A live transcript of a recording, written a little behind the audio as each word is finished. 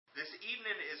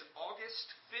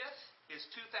August 5th is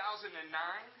 2009.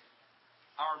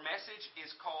 Our message is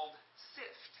called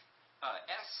SIFT.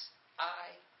 S-I-F-T.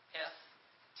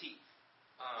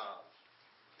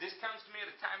 This comes to me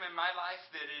at a time in my life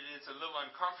that it is a little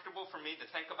uncomfortable for me to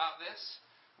think about this,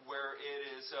 where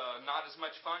it is not as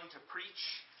much fun to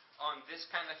preach on this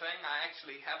kind of thing. I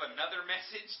actually have another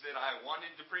message that I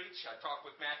wanted to preach. I talked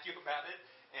with Matthew about it,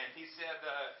 and he said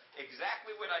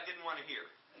exactly what I didn't want to hear.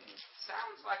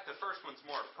 Sounds like the first one's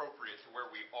more appropriate to where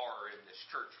we are in this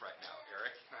church right now,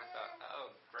 Eric. And I thought, oh,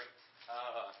 great.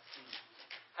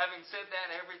 Having said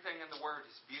that, everything in the Word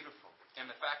is beautiful. And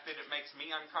the fact that it makes me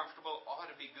uncomfortable ought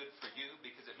to be good for you,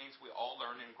 because it means we all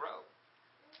learn and grow.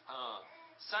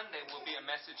 Sunday will be a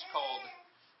message called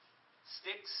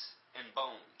Sticks and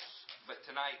Bones, but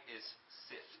tonight is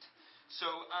Sift. So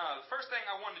the first thing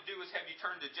I want to do is have you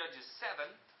turn to Judges 7.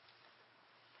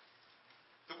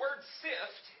 The word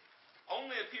sift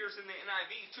only appears in the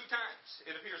NIV 2 times.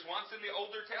 It appears once in the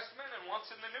Older Testament and once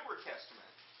in the Newer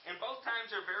Testament. And both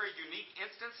times are very unique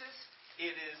instances.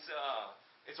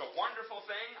 It's a wonderful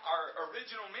thing. Our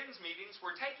original men's meetings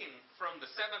were taken from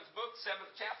the 7th book,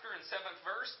 7th chapter, and 7th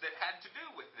verse that had to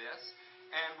do with this,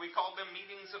 and we called them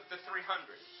meetings of the 300.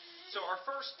 So our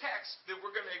first text that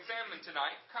we're going to examine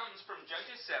tonight comes from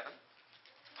Judges 7,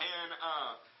 and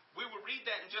we will read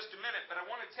that in just a minute, but I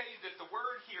want to tell you that the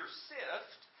word here,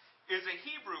 sift, is a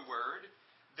Hebrew word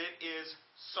that is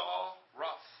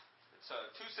saraf. It's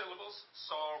 2 syllables,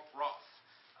 saraf.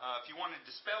 If you wanted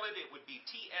to spell it, it would be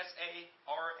T-S-A-R-A-P-H.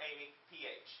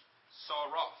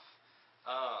 Saraf.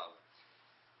 I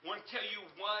want to tell you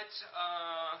what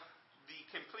the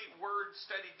Complete Word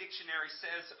Study Dictionary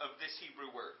says of this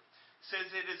Hebrew word. It says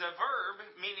it is a verb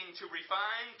meaning to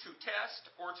refine, to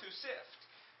test, or to sift.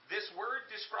 This word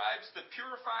describes the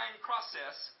purifying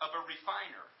process of a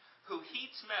refiner who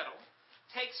heats metal,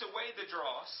 takes away the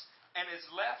dross, and is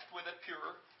left with a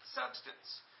pure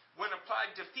substance. When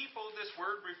applied to people, this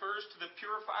word refers to the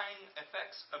purifying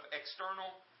effects of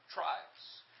external trials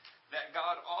that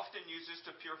God often uses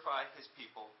to purify His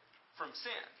people from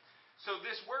sin. So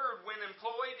this word, when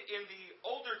employed in the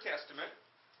Older Testament,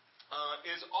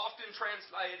 is often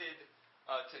translated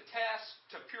to test,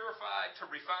 to purify, to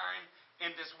refine. In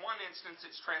this one instance,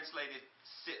 it's translated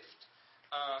sift.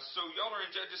 So y'all are in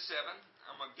Judges 7.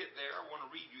 I'm going to get there. I want to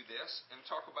read you this and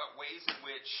talk about ways in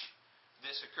which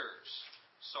this occurs.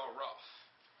 Saraf.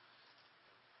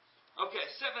 Okay,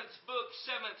 7th book,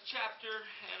 7th chapter,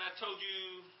 and I told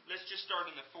you, let's just start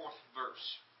in the 4th verse.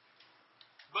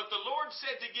 But the Lord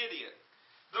said to Gideon,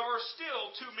 there are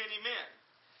still too many men.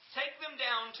 Take them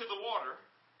down to the water,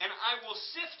 and I will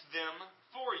sift them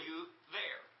for you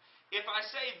there. If I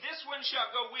say, this one shall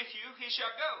go with you, he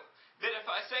shall go. But if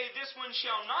I say, this one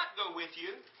shall not go with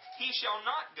you, he shall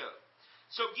not go.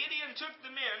 So Gideon took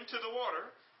the men to the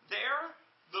water. There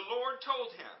the Lord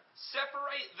told him,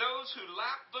 separate those who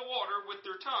lap the water with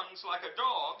their tongues like a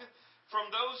dog from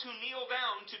those who kneel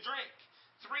down to drink.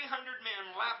 300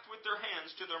 men lapped with their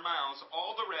hands to their mouths.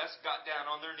 All the rest got down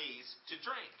on their knees to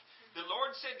drink. The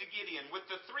Lord said to Gideon, with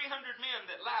the 300 men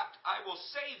that lapped, I will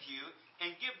save you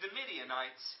and give the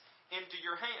Midianites into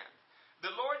your hand.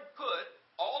 The Lord put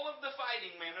all of the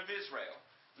fighting men of Israel.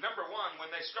 Number one,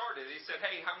 when they started, He said,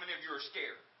 hey, how many of you are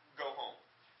scared? Go home.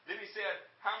 Then He said,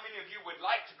 how many of you would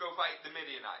like to go fight the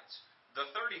Midianites?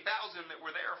 The 30,000 that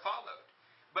were there followed.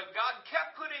 But God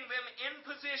kept putting them in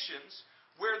positions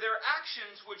where their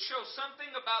actions would show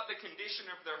something about the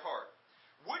condition of their heart.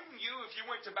 Wouldn't you, if you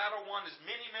went to battle, want as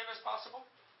many men as possible?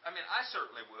 I mean, I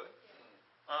certainly would.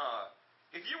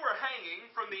 If you were hanging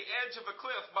from the edge of a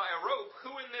cliff by a rope,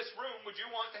 who in this room would you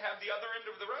want to have the other end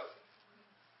of the rope?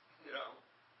 You know,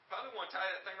 probably want to tie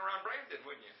that thing around Brandon,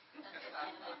 wouldn't you?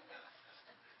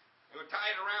 You would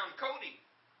tie it around Cody.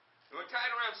 You would tie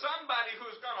it around somebody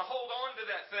who's going to hold on to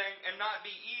that thing and not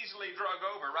be easily drug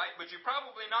over, right? But you're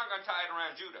probably not going to tie it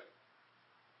around Judah.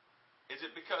 Is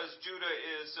it because Judah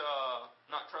is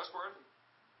not trustworthy?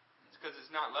 It's because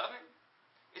it's not loving?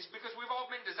 It's because we've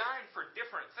all been designed for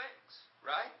different things,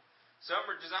 right? Some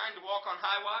are designed to walk on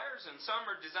high wires, and some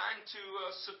are designed to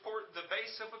support the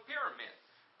base of a pyramid.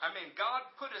 I mean, God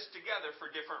put us together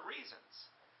for different reasons.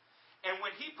 And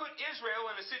when He put Israel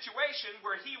in a situation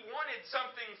where He wanted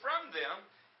something from them,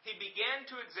 He began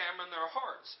to examine their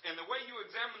hearts. And the way you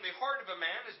examine the heart of a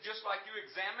man is just like you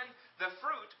examine the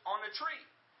fruit on a tree.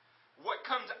 What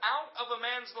comes out of a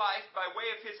man's life by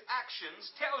way of his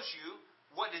actions tells you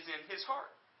what is in his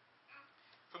heart.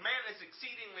 If a man is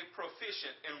exceedingly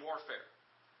proficient in warfare,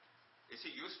 is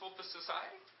he useful to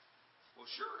society? Well,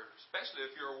 sure, especially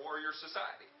if you're a warrior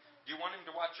society. Do you want him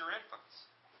to watch your infants?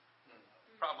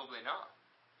 Probably not.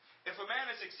 If a man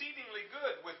is exceedingly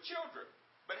good with children,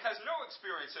 but has no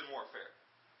experience in warfare,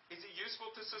 is he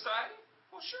useful to society?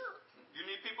 Well, sure. You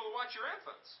need people to watch your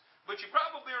infants. But you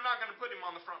probably are not going to put him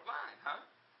on the front line, huh?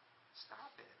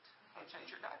 Stop it. I'll change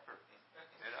your diaper.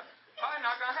 Probably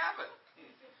not going to happen.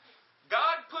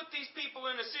 God put these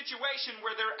people in a situation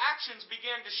where their actions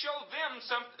began to show him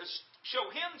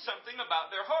something about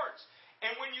their hearts.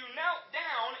 And when you knelt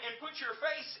down and put your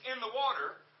face in the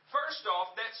water, first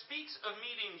off, that speaks of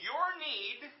meeting your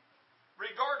need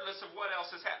regardless of what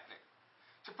else is happening.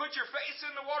 To put your face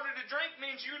in the water to drink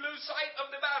means you lose sight of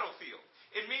the battlefield.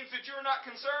 It means that you're not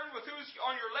concerned with who's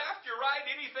on your left, your right,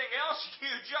 anything else.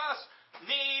 You just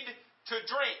need to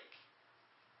drink.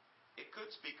 It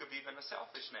could speak of even a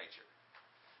selfish nature.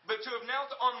 But to have knelt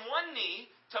on one knee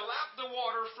to lap the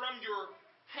water from your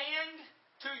hand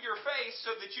to your face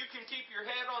so that you can keep your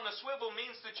head on a swivel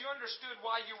means that you understood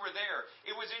why you were there.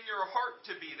 It was in your heart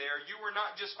to be there. You were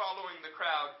not just following the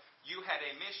crowd. You had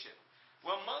a mission.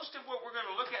 Well, most of what we're going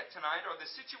to look at tonight are the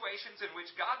situations in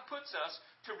which God puts us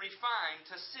to refine,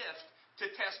 to sift, to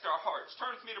test our hearts.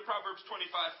 Turn with me to Proverbs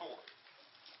 25:4.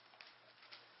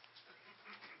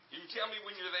 You can tell me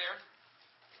when you're there.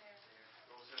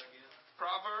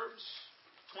 Proverbs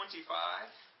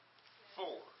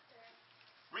 25:4.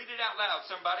 Read it out loud,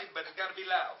 somebody, but it's got to be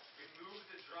loud. Remove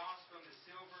the dross from the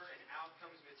silver, and out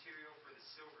comes material for the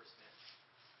silversmith.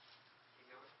 Keep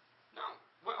going. No.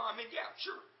 Well, yeah,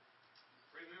 sure.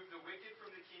 Remove the wicked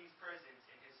from the king's presence,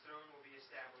 and his throne will be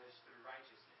established through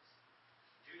righteousness.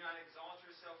 Do not exalt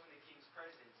yourself in the king's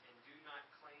presence, and do not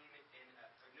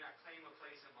claim a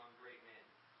place among great men.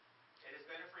 It is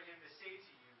better for him to say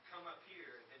to you, "Come up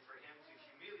here," than for him to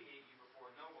humiliate you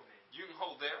before noblemen. You can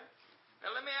hold there.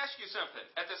 Now let me ask you something.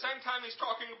 At the same time he's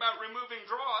talking about removing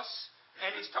dross,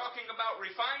 and he's talking about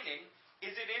refining,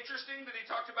 is it interesting that he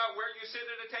talked about where you sit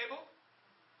at a table?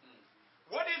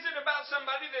 What is it about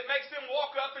somebody that makes them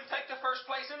walk up and take the first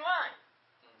place in line?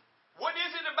 What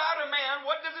is it about a man?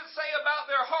 What does it say about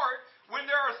their heart when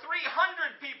there are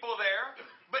 300 people there,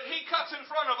 but he cuts in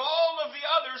front of all of the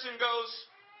others and goes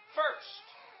first?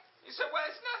 You say, well,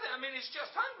 it's nothing. It's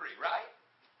just hungry, right?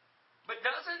 But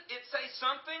doesn't it say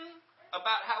something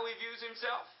about how he views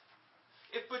himself?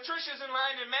 If Patricia's in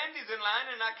line and Mandy's in line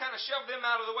and I kind of shove them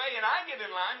out of the way and I get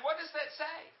in line, what does that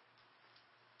say?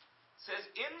 It says,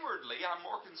 inwardly, I'm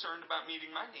more concerned about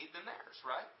meeting my need than theirs,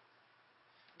 right?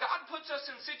 God puts us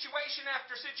in situation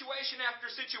after situation after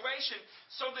situation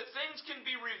so that things can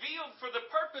be revealed for the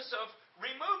purpose of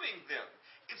removing them.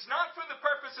 It's not for the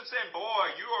purpose of saying, boy,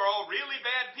 you are all really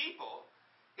bad people.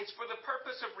 It's for the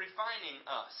purpose of refining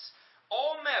us.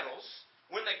 All metals,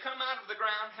 when they come out of the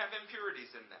ground, have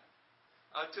impurities in them.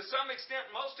 To some extent,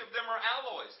 most of them are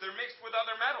alloys. They're mixed with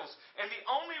other metals. And the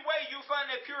only way you find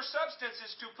a pure substance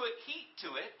is to put heat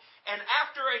to it. And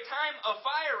after a time of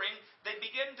firing, they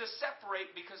begin to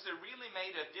separate because they're really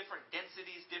made of different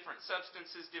densities, different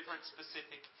substances, different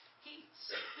specific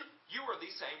heats. You are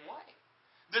the same way.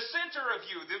 The center of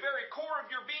you, the very core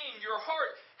of your being, your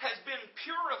heart, has been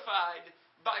purified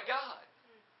by God.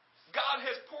 God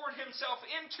has poured himself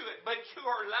into it, but you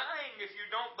are lying if you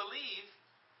don't believe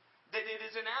that it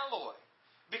is an alloy.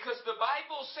 Because the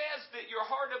Bible says that your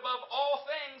heart above all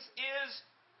things is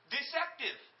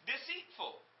deceptive,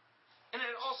 deceitful. And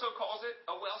it also calls it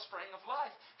a wellspring of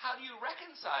life. How do you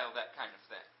reconcile that kind of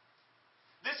thing?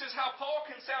 This is how Paul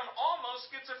can sound almost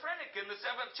schizophrenic in the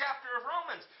 7th chapter of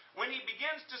Romans, when he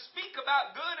begins to speak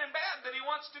about good and bad that he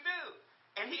wants to do.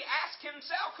 And he asks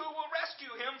himself who will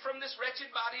rescue him from this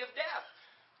wretched body of death.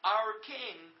 Our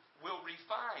King will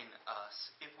refine us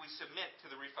if we submit to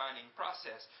the refining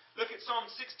process. Look at Psalm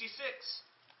 66.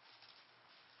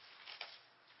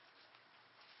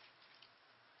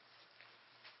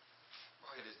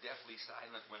 Boy, it is deathly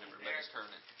silent when everybody's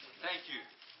turning. Thank you.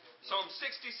 Psalm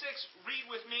 66, read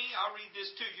with me. I'll read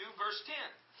this to you. Verse 10.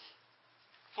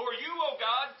 For you, O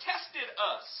God, tested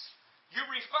us. You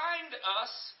refined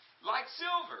us like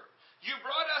silver. You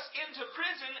brought us into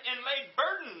prison and laid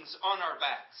burdens on our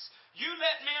backs. You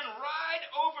let men ride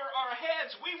over our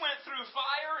heads. We went through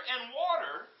fire and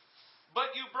water,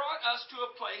 but you brought us to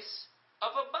a place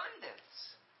of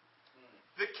abundance.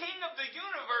 The King of the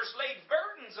universe laid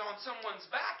burdens on someone's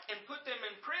back and put them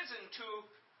in prison to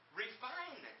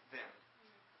refine them.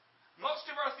 Most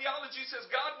of our theology says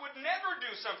God would never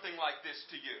do something like this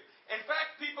to you. In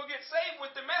fact, people get saved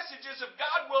with the messages of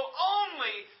God will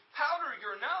only powder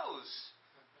your nose.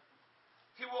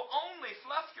 He will only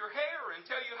fluff your hair and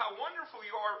tell you how wonderful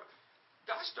you are.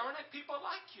 Gosh darn it, people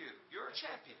like you. You're a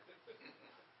champion.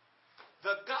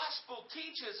 The gospel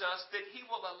teaches us that He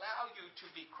will allow you to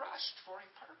be crushed for a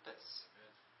purpose.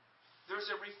 there's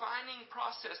a refining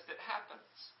process that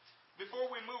happens.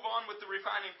 Before we move on with the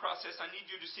refining process, I need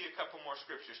you to see a couple more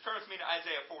scriptures. Turn with me to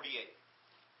Isaiah 48.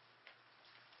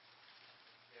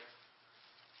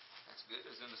 That's good.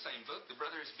 It's in the same book. The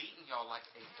brother is beating y'all like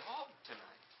a dog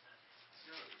tonight.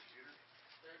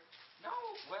 No,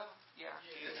 well, yeah.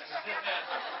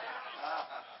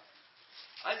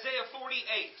 Isaiah 48.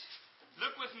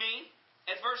 Look with me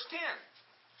at verse 10.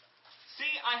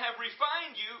 See, I have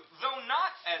refined you, though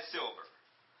not as silver.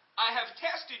 I have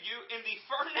tested you in the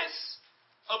furnace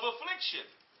of affliction.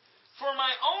 For my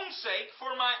own sake,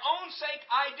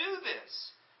 I do this.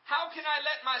 How can I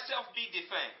let myself be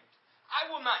defamed? I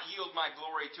will not yield my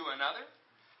glory to another.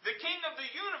 The King of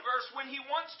the universe, when He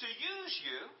wants to use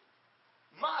you,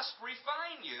 must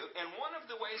refine you. And one of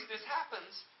the ways this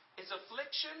happens is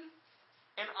affliction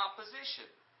and opposition.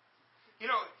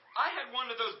 You know, I had one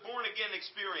of those born-again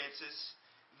experiences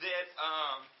that,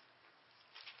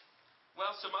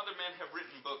 some other men have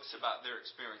written books about their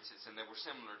experiences, and they were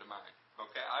similar to mine.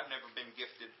 Okay? I've never been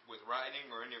gifted with writing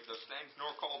or any of those things, nor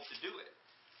called to do it.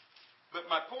 But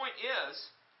my point is,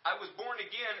 I was born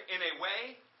again in a way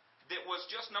that was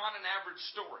just not an average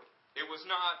story. It was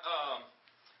not,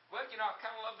 I've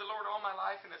kind of loved the Lord all my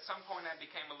life, and at some point I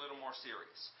became a little more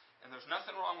serious. And there's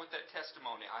nothing wrong with that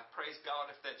testimony. I praise God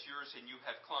if that's yours and you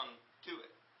have clung to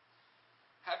it.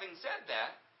 Having said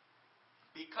that,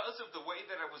 because of the way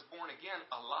that I was born again,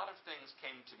 a lot of things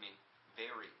came to me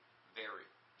very, very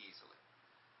easily.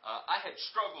 I had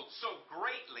struggled so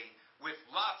greatly with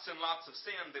lots and lots of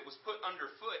sin that was put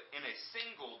underfoot in a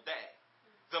single day.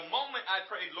 The moment I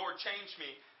prayed, Lord, change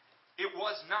me, it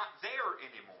was not there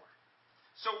anymore.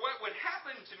 So what would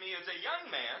happen to me as a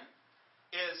young man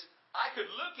is I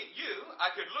could look at you,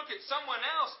 I could look at someone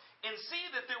else and see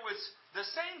that there was the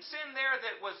same sin there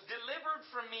that was delivered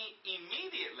from me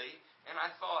immediately, and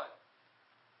I thought,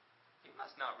 he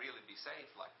must not really be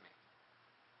saved like me.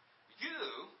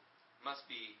 You must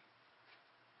be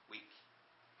weak.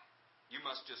 You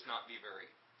must just not be very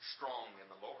strong in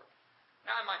the Lord.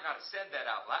 Now, I might not have said that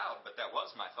out loud, but that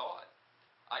was my thought.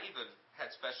 I even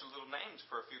had special little names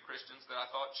for a few Christians that I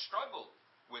thought struggled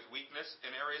with weakness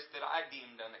in areas that I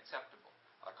deemed unacceptable.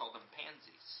 I called them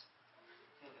pansies.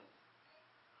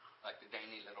 Like the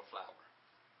dainty little flower.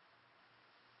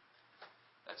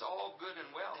 That's all good and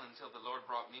well until the Lord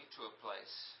brought me to a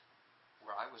place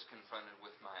where I was confronted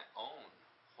with my own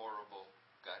horrible,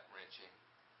 gut-wrenching,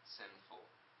 sinful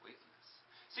weakness.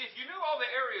 See, if you knew all the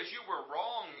areas you were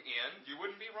wrong in, you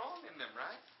wouldn't be wrong in them,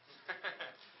 right?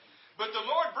 But the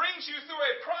Lord brings you through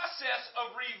a process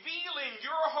of revealing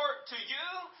your heart to you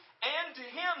and to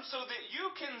Him so that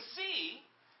you can see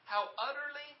how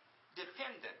utterly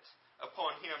dependent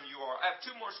upon Him you are. I have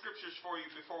two more scriptures for you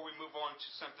before we move on to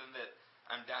something that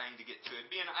I'm dying to get to. It'd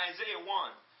be in Isaiah 1.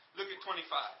 Look at 25.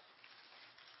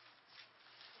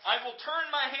 I will turn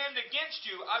my hand against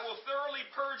you. I will thoroughly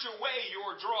purge away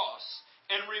your dross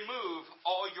and remove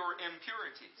all your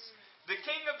impurities. The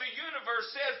King of the universe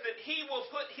says that He will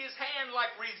put His hand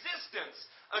like resistance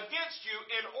against you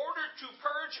in order to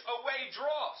purge away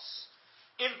dross,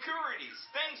 impurities,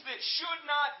 things that should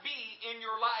not be in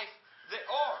your life that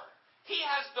are. He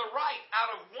has the right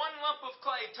out of one lump of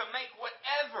clay to make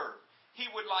whatever He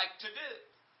would like to do.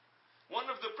 One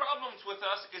of the problems with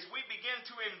us is we begin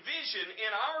to envision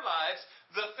in our lives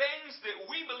the things that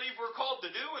we believe we're called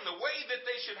to do and the way that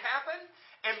they should happen.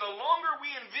 And the longer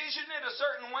we envision it a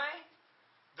certain way,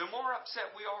 the more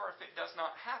upset we are if it does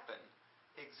not happen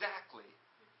exactly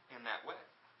in that way.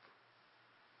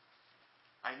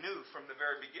 I knew from the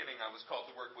very beginning I was called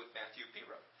to work with Matthew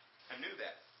Piro. I knew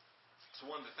that. It's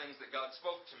one of the things that God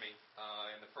spoke to me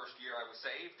in the first year I was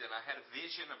saved, and I had a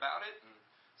vision about it, and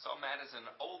saw Matt as an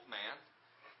old man,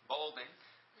 balding,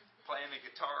 playing a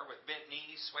guitar with bent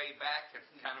knees, swayed back, and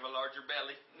kind of a larger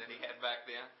belly than he had back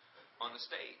then, on the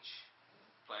stage,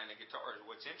 playing a guitar.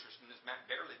 What's interesting is Matt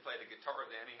barely played a guitar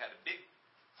then. He had a big,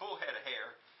 full head of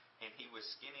hair, and he was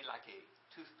skinny like a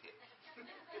toothpick.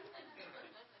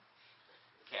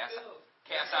 Cass,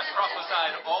 I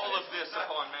prophesied all of this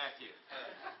upon Matthew.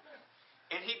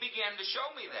 And he began to show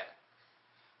me that.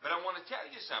 But I want to tell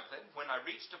you something. When I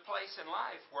reached a place in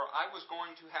life where I was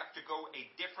going to have to go a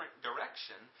different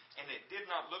direction, and it did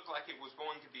not look like it was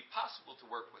going to be possible to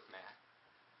work with Matt,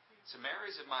 some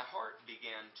areas of my heart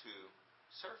began to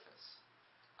surface.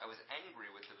 I was angry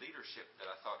with the leadership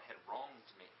that I thought had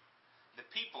wronged me. The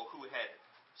people who had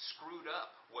screwed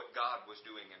up what God was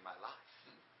doing in my life.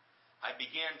 I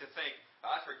began to think,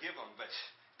 I forgive them, but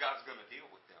God's going to deal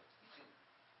with them.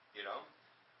 You know?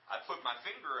 I put my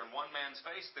finger in one man's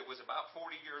face that was about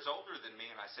 40 years older than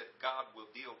me, and I said, God will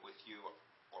deal with you,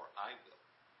 or I will.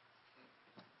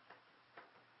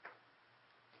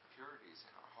 iniquities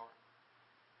in our heart.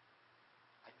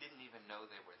 I didn't even know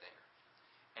they were there.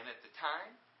 And at the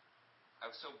time, I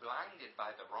was so blinded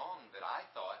by the wrong that I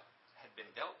thought had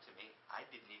been dealt to me, I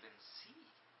didn't even see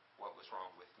what was wrong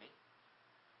with me.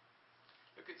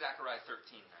 Look at Zechariah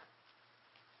 13 now.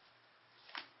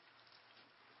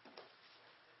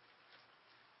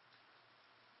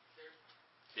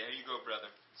 There you go,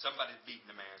 brother. Somebody's beating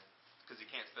the man because he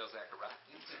can't spell Zechariah.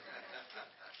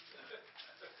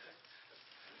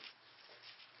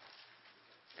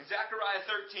 In Zechariah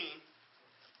 13,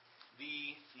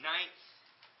 the 9th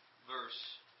verse.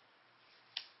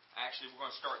 Actually, we're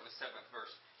going to start in the 7th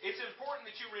verse. It's important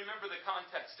that you remember the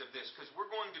context of this because we're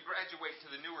going to graduate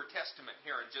to the Newer Testament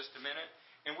here in just a minute.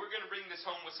 And we're going to bring this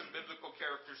home with some biblical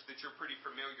characters that you're pretty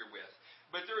familiar with.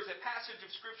 But there is a passage of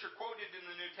Scripture quoted in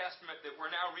the New Testament that we're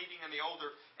now reading in the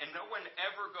Older, and no one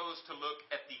ever goes to look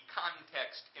at the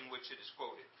context in which it is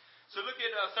quoted. So look at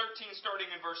 13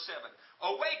 starting in verse 7.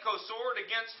 Awake, O sword,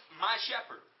 against my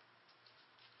shepherd,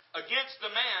 against the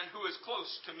man who is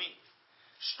close to me.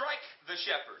 Strike the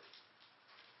shepherd,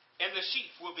 and the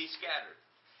sheep will be scattered.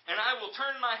 And I will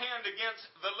turn my hand against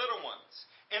the little ones.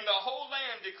 In the whole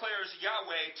land, declares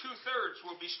Yahweh, 2/3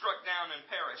 will be struck down and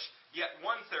perish, yet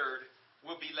 1/3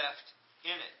 will be left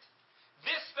in it.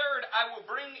 This third I will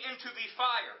bring into the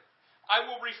fire. I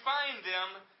will refine them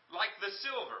like the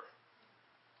silver,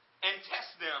 and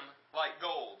test them like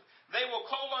gold. They will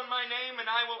call on my name, and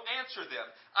I will answer them.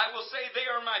 I will say, they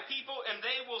are my people, and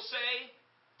they will say,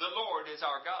 the Lord is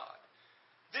our God.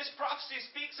 This prophecy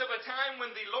speaks of a time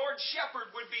when the Lord's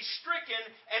shepherd would be stricken,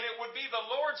 and it would be the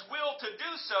Lord's will to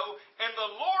do so, and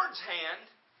the Lord's hand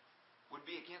would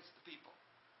be against the people,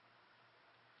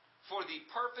 for the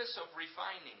purpose of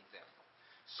refining them,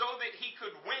 so that he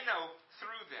could winnow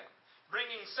through them,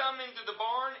 bringing some into the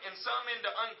barn and some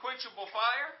into unquenchable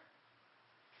fire,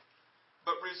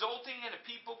 but resulting in a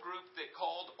people group that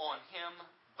called on him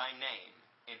by name,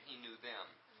 and he knew them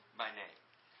by name.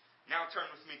 Now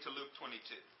turn with me to Luke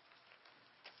 22.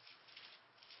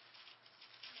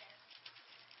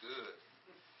 Good.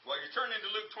 While you're turning to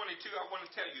Luke 22, I want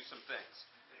to tell you some things.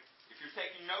 If you're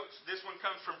taking notes, this one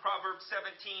comes from Proverbs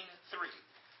 17:3.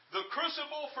 The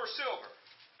crucible for silver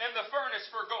and the furnace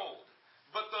for gold,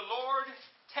 but the Lord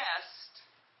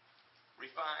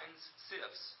refines,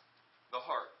 sifts the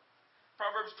heart.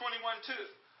 Proverbs 21:2.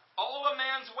 All a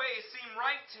man's ways seem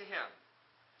right to him,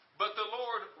 but the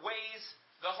Lord weighs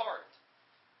the heart.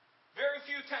 Very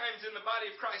few times in the body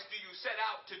of Christ do you set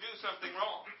out to do something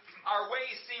wrong. Our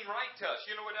ways seem right to us.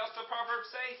 You know what else the Proverbs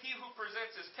say? He who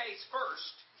presents his case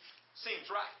first seems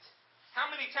right. How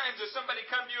many times has somebody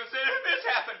come to you and said, and this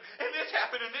happened, and this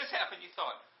happened, and this happened? You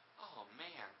thought, oh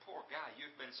man, poor guy,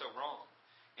 you've been so wrong.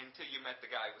 Until you met the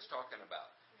guy he was talking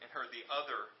about and heard the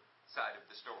other side of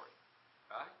the story.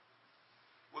 Right?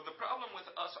 Well, the problem with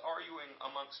us arguing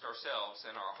amongst ourselves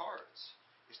in our hearts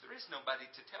is there is nobody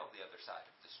to tell the other side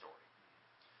of the story.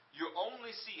 You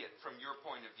only see it from your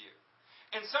point of view.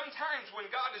 And sometimes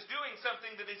when God is doing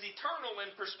something that is eternal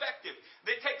in perspective,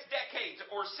 that takes decades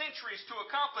or centuries to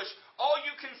accomplish, all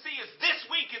you can see is this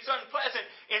week it's unpleasant,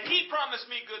 and He promised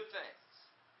me good things.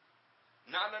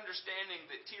 Not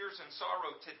understanding that tears and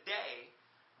sorrow today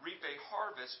reap a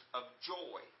harvest of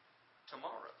joy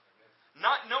tomorrow.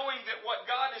 Not knowing that what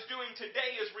God is doing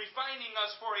today is refining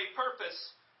us for a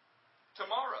purpose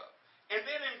tomorrow. And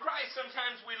then in Christ,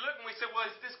 sometimes we look and we say, well,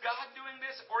 is this God doing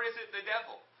this or is it the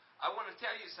devil? I want to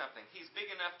tell you something. He's big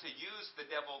enough to use the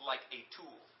devil like a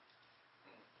tool.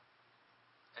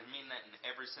 I mean that in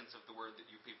every sense of the word that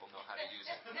you people know how to use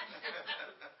it.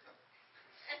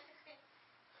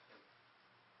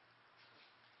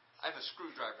 I have a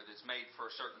screwdriver that's made for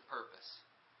a certain purpose.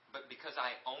 But because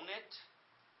I own it,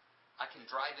 I can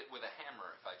drive it with a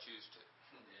hammer if I choose to.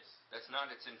 That's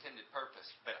not its intended purpose,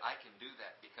 but I can do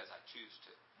that because I choose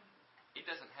to. It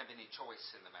doesn't have any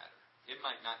choice in the matter. It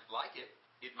might not like it.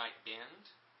 It might bend.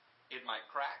 It might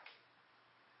crack.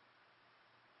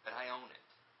 But I own it.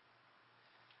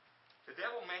 The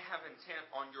devil may have intent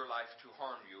on your life to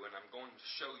harm you, and I'm going to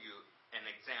show you an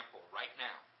example right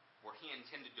now where he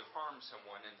intended to harm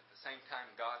someone, and at the same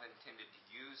time God intended to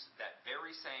use that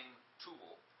very same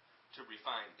tool to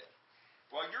refine them.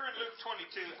 While you're in Luke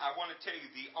 22, I want to tell you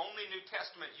the only New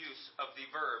Testament use of the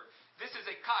verb. This is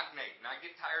a cognate, and I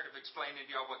get tired of explaining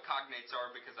to y'all what cognates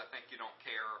are because I think you don't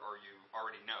care or you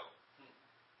already know.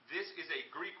 This is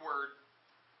a Greek word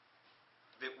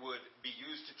that would be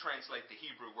used to translate the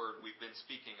Hebrew word we've been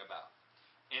speaking about.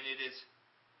 And it is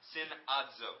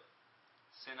synadzo.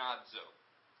 Synadzo.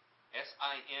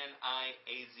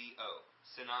 S-I-N-I-A-Z-O.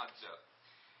 Synadzo.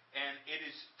 And it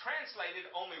is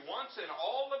translated only once in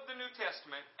all of the New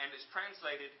Testament, and it's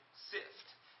translated sift.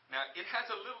 Now, it has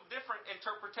a little different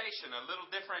interpretation, a little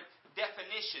different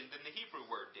definition than the Hebrew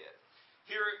word did.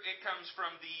 Here it comes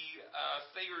from the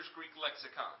Thayer's Greek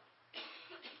Lexicon.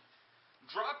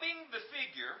 Dropping the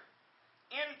figure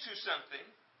into something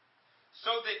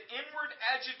so that inward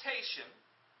agitation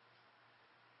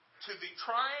to the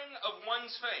trying of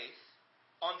one's faith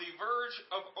on the verge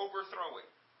of overthrowing.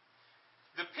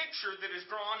 The picture that is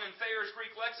drawn in Thayer's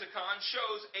Greek Lexicon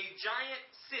shows a giant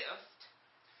sift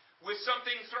with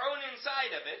something thrown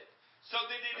inside of it so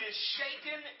that it is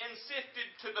shaken and sifted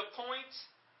to the point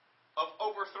of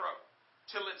overthrow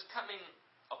till it's coming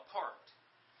apart.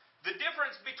 The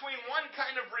difference between one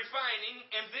kind of refining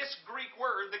and this Greek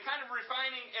word, the kind of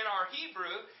refining in our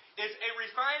Hebrew, is a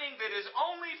refining that is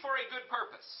only for a good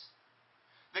purpose.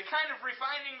 The kind of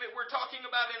refining that we're talking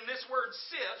about in this word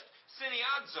sift,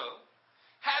 syniadzo,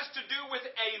 has to do with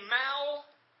a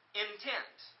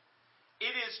mal-intent.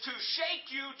 It is to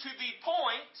shake you to the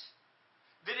point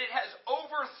that it has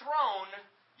overthrown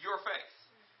your faith.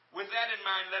 With that in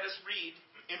mind, let us read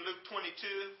in Luke 22,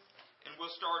 and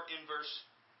we'll start in verse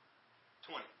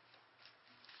 20.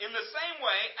 In the same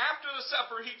way, after the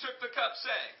supper, he took the cup,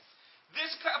 saying,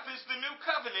 "This cup is the new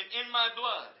covenant in my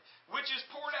blood, which is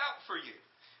poured out for you.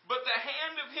 But the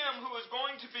hand of him who is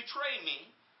going to betray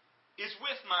me is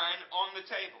with mine on the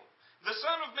table. The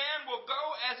Son of Man will go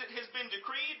as it has been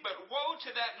decreed, but woe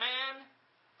to that man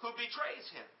who betrays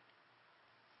him."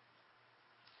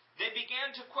 They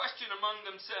began to question among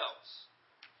themselves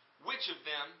which of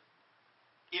them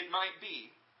it might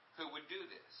be who would do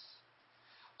this.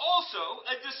 Also,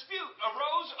 a dispute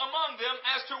arose among them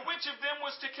as to which of them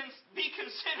was to be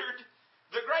considered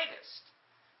the greatest.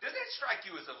 Does that strike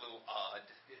you as a little odd?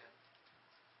 Yeah.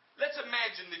 Let's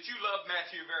imagine that you love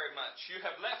Matthew very much. You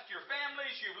have left your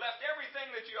families, you've left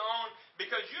everything that you own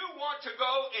because you want to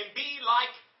go and be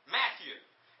like Matthew.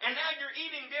 And now you're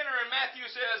eating dinner and Matthew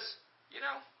says,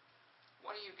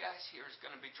 one of you guys here is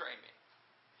going to betray me.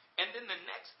 And then the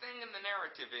next thing in the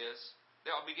narrative is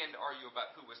they all begin to argue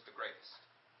about who was the greatest.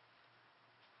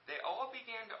 They all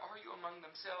began to argue among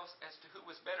themselves as to who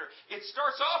was better. It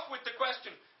starts off with the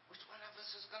question, which one of us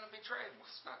is going to betray him? Well,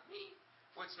 it's not me.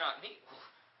 Well, it's not me.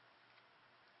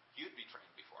 You'd betray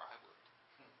him before I would.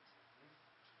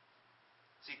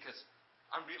 See, because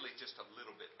I'm really just a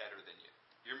little bit better than you.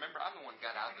 You remember, I'm the one who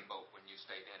got out of the boat when you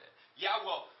stayed in it. Yeah,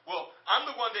 well, I'm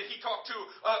the one that he talked to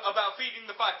about feeding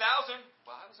the 5,000.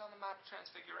 Well, I was on the Mount of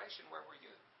Transfiguration. Where were you?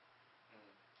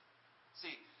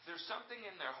 See, there's something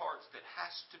in their hearts that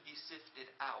has to be sifted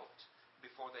out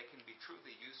before they can be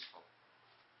truly useful.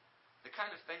 The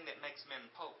kind of thing that makes men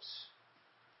popes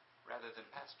rather than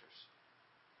pastors.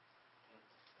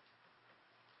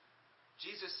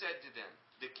 Jesus said to them,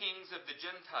 "The kings of the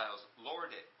Gentiles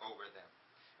lord it over them,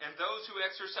 and those who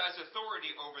exercise authority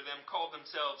over them call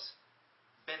themselves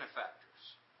benefactors.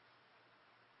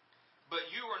 But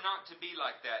you are not to be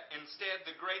like that. Instead,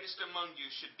 the greatest among you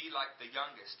should be like the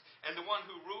youngest, and the one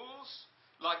who rules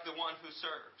like the one who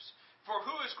serves. For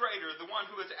who is greater, the one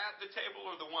who is at the table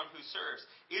or the one who serves?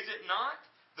 Is it not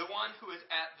the one who is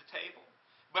at the table?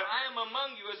 But I am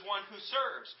among you as one who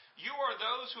serves. You are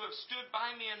those who have stood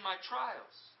by me in my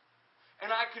trials,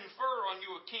 and I confer on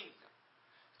you a kingdom,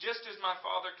 just as my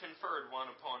Father conferred one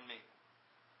upon me,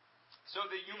 so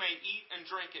that you may eat and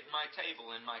drink at my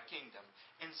table in my kingdom,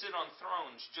 and sit on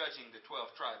thrones judging the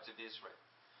 12 tribes of Israel."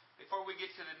 Before we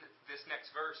get to this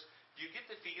next verse, do you get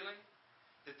the feeling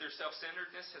that their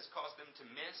self-centeredness has caused them to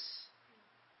miss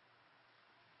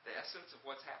the essence of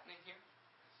what's happening here?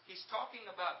 He's talking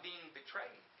about being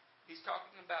betrayed. He's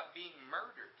talking about being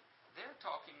murdered. They're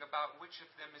talking about which of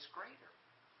them is greater.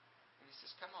 And he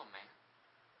says, come on, man.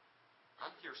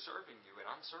 I'm here serving you, and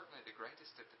I'm certainly the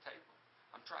greatest at the table.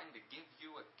 I'm trying to give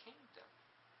you a kingdom.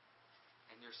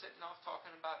 And you're sitting off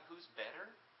talking about who's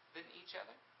better than each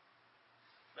other?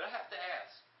 But I have to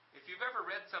ask, if you've ever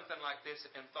read something like this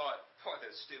and thought, boy,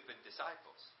 those stupid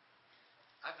disciples.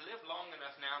 I've lived long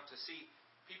enough now to see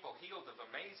people healed of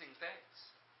amazing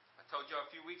things. I told you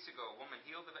a few weeks ago, a woman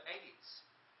healed of AIDS.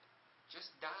 Just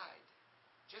died.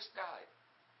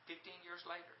 15 years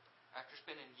later, after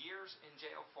spending years in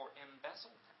jail for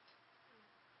embezzlement.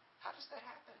 How does that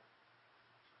happen?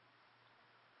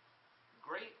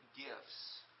 Great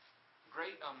gifts,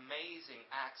 great amazing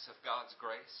acts of God's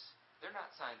grace, they're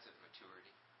not signs of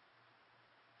maturity.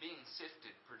 Being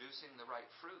sifted, producing the right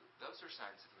fruit, those are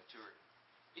signs of maturity.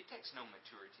 It takes no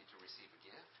maturity to receive a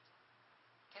gift.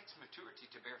 It takes maturity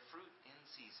to bear fruit in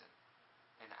season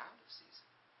and out of season.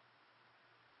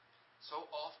 So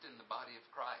often the body of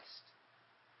Christ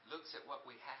looks at what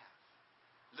we have,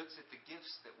 looks at the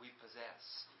gifts that we possess.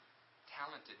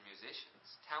 Talented musicians,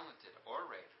 talented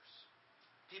orators,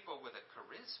 people with a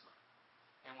charisma.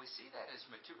 And we see that as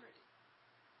maturity.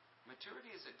 Maturity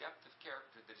is a depth of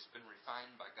character that has been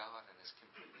refined by God and is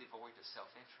completely void of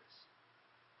self-interest.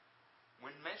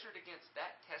 When measured against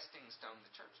that testing stone,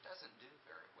 the church doesn't do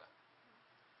very well.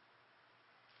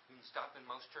 You can stop in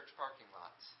most church parking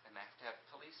lots and have to have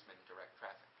policemen direct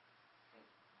traffic.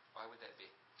 Why would that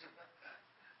be?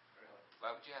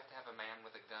 Why would you have to have a man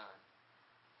with a gun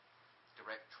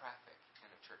direct traffic in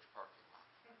a church parking lot?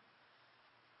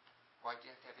 Why do you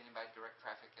have to have anybody direct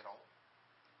traffic at all?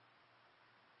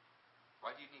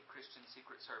 Why do you need Christian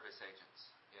Secret Service agents?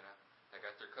 You know, they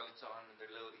got their coats on and their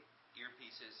little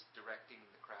earpieces directing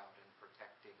the crowd and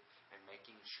protecting and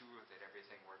making sure that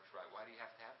everything works right. Why do you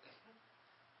have to have that?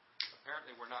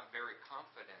 Apparently we're not very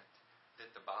confident that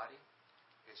the body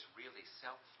is really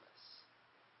selfless.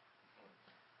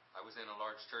 I was in a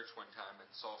large church one time and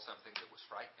saw something that was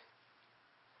frightening.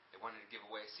 They wanted to give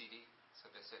away a CD,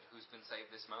 so they said, who's been saved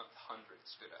this month? Hundreds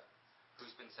stood up.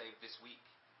 Who's been saved this week?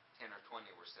 10 or 20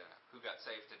 were stood up. Who got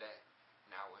saved today?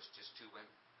 Now it was just 2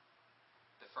 women.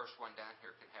 The first one down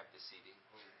here can have this CD.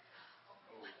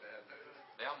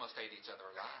 They almost ate each other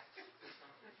alive.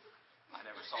 I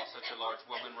never saw such a large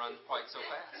woman run quite so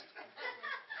fast.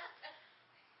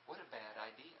 What a bad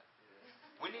idea.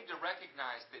 We need to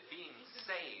recognize that being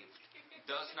saved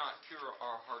does not cure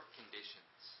our heart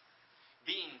conditions.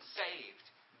 Being saved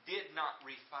did not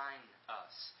refine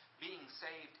us. Being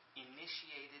saved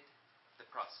initiated the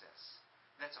process.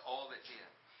 That's all it did.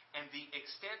 And the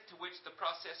extent to which the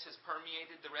process has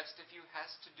permeated the rest of you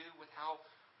has to do with how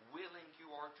willing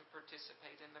you are to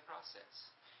participate in the process.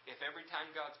 If every time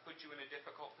God's put you in a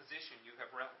difficult position, you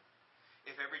have run.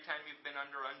 If every time you've been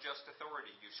under unjust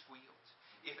authority, you squealed.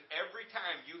 If every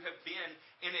time you have been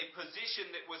in a position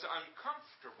that was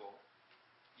uncomfortable,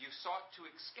 you sought to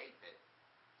escape it,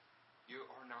 you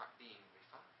are not being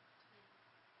refined.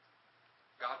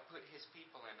 God put His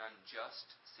people in unjust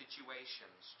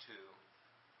situations to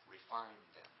refine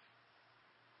them.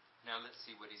 Now let's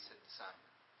see what He said to Simon.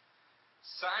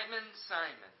 Simon,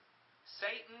 Simon,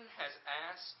 Satan has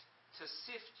asked to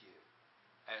sift you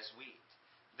as wheat.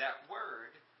 That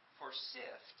word for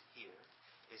sift here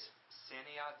is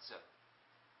seniadzo.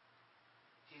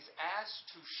 He's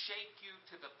asked to shake you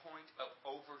to the point of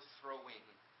overthrowing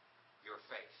your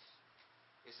faith.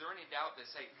 Is there any doubt that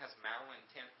Satan has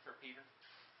malintent for Peter?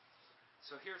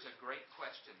 So here's a great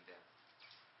question then.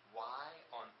 Why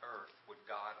on earth would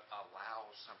God allow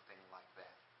something like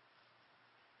that?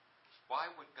 Why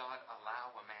would God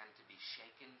allow a man to be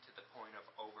shaken to the point of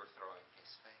overthrowing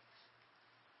his faith?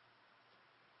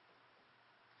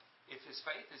 If his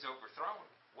faith is overthrown,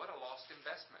 what a lost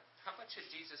investment. How much had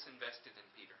Jesus invested in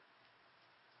Peter?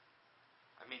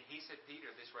 I mean, He said, Peter,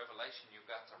 this revelation you've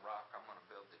got's a rock I'm going to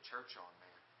build the church on,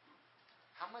 man.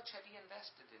 How much had He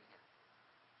invested in him?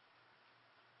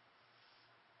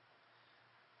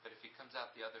 But if he comes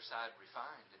out the other side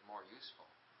refined and more useful,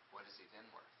 what is he then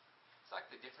worth? It's like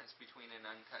the difference between an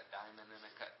uncut diamond and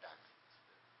a cut diamond.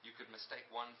 You could mistake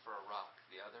one for a rock.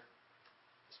 The other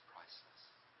is priceless.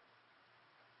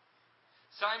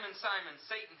 Simon, Simon,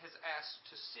 Satan has asked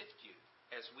to sift you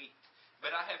as wheat.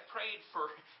 But I have prayed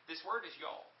for, this word is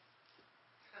y'all.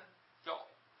 Y'all.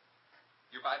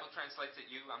 Your Bible translates it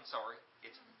you, I'm sorry.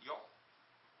 It's y'all.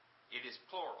 It is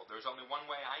plural. There's only one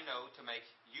way I know to make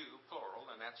you plural,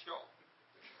 and that's y'all.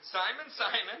 Simon,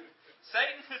 Simon,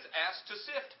 Satan has asked to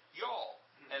sift y'all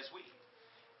as wheat.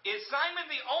 Is Simon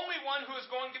the only one who is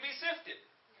going to be sifted?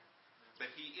 But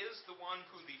he is the one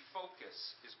who the focus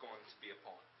is going to be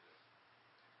upon.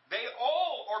 They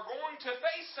all are going to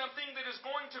face something that is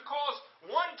going to cause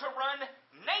one to run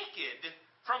naked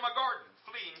from a garden,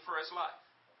 fleeing for his life.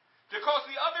 To cause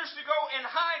the others to go and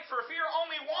hide for fear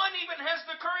only one even has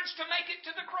the courage to make it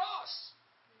to the cross.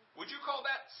 Would you call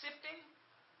that sifting?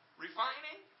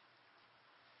 Refining?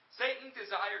 Satan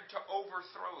desired to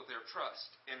overthrow their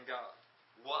trust in God.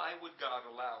 Why would God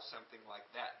allow something like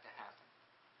that to happen?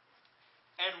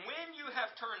 And when you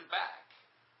have turned back,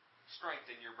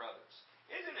 strengthen your brothers.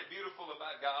 Isn't it beautiful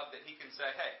about God that He can say,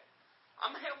 hey,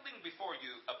 I'm holding before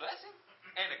you a blessing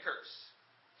and a curse.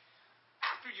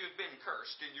 After you've been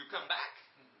cursed and you come back,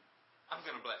 I'm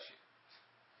going to bless you.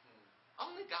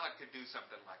 Only God could do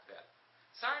something like that.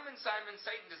 Simon, Simon,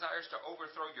 Satan desires to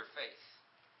overthrow your faith.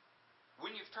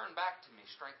 When you've turned back to me,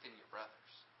 strengthen your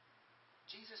brothers.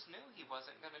 Jesus knew he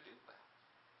wasn't going to do well.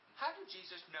 How did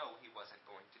Jesus know he wasn't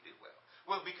going to do well?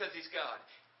 Well, because he's God.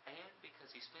 And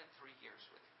because he spent 3 years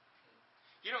with him.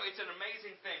 You know, it's an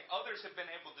amazing thing. Others have been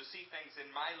able to see things in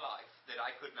my life that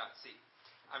I could not see.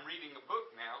 I'm reading a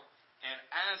book now, and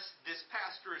as this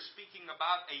pastor is speaking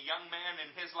about a young man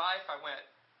in his life, I went,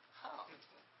 oh,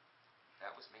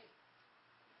 that was me.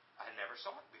 I never saw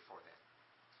it before then.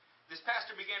 This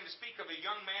pastor began to speak of a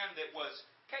young man that was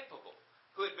capable,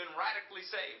 who had been radically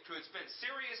saved, who had spent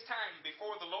serious time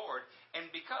before the Lord, and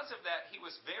because of that, he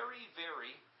was very,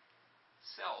 very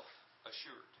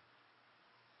self-assured.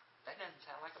 That doesn't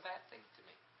sound like a bad thing to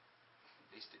me. At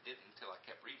least it didn't until I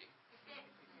kept reading.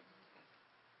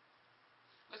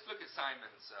 Let's look at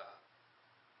Simon's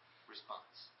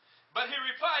response. But he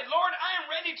replied, Lord, I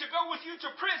am ready to go with you to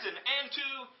prison and to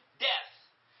death.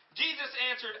 Jesus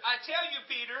answered, I tell you,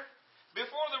 Peter,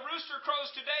 before the rooster crows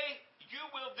today, you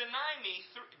will deny 3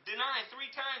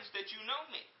 times that you know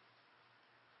me.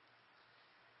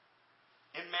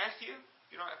 In Matthew,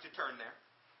 you don't have to turn there.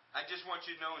 I just want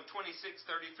you to know in 26:33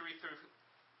 through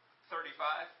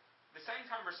 35, the same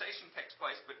conversation takes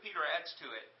place, but Peter adds to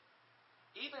it,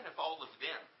 even if all of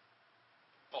them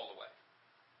fall away,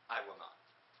 I will not.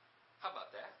 How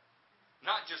about that?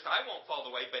 Not just I won't fall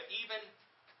away, but even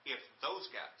if those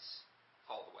guys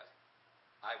fall away,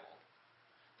 I won't.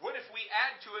 What if we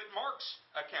add to it Mark's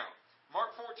account?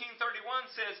 Mark 14:31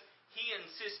 says he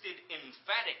insisted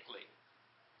emphatically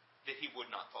that he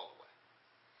would not fall away.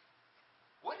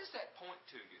 What does that point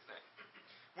to, you think?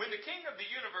 When the King of the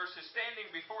universe is standing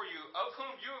before you, of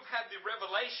whom you have had the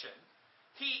revelation,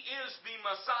 he is the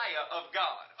Messiah of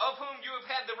God. Of whom you have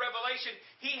had the revelation,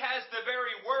 he has the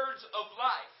very words of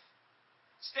life.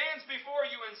 Stands before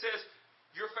you and says,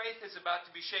 your faith is about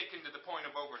to be shaken to the point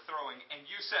of overthrowing, and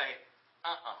you say,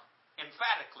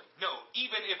 emphatically, no,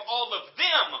 even if all of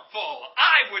them fall,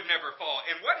 I would never fall.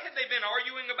 And what had they been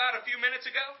arguing about a few minutes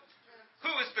ago?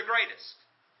 Who is the greatest?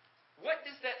 What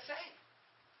does that say?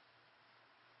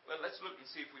 Well, let's look and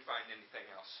see if we find anything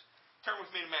else. Turn with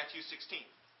me to Matthew 16.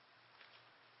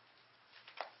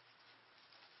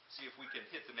 See if we can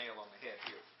hit the nail on the head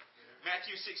here.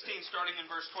 Matthew 16, starting in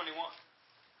verse 21.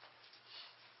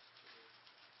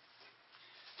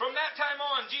 From that time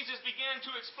on, Jesus began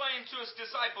to explain to his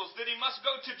disciples that he must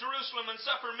go to Jerusalem and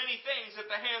suffer many things at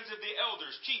the hands of the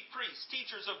elders, chief priests,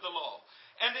 teachers of the law,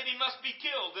 and that he must be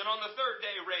killed and on the third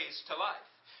day raised to life.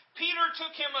 Peter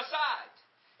took him aside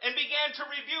and began to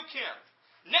rebuke him.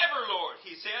 Never, Lord,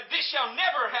 he said, this shall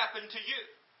never happen to you.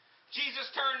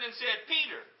 Jesus turned and said,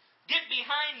 Peter, get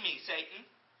behind me, Satan.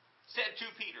 Said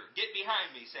to Peter, get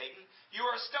behind me, Satan. You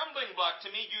are a stumbling block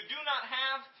to me. You do not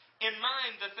have in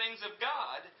mind the things of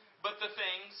God, but the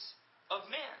things of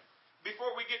men.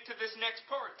 Before we get to this next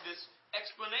part, this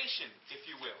explanation, if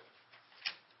you will.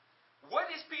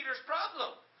 What is Peter's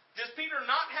problem? Does Peter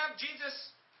not have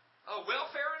Jesus'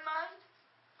 welfare in mind?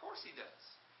 Of course he does.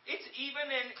 It's even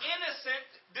an innocent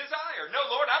desire. No,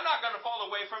 Lord, I'm not going to fall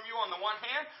away from you on the one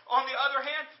hand. On the other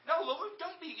hand, no, Lord,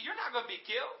 you're not going to be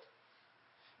killed.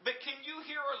 But can you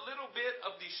hear a little bit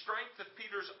of the strength of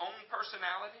Peter's own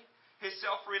personality? His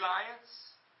self-reliance?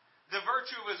 The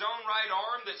virtue of his own right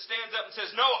arm that stands up and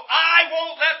says, no, I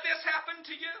won't let this happen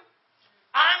to you.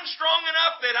 I'm strong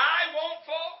enough that I won't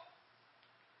fall.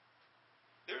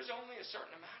 There's only a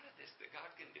certain amount of this that God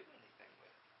can do anything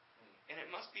with. And it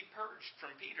must be purged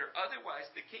from Peter. Otherwise,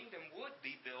 the kingdom would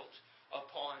be built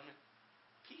upon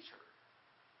Peter.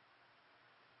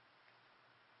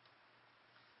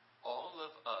 All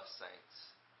of us, saints,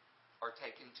 are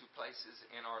taken to places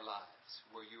in our lives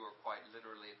where you are quite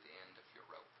literally at the end of your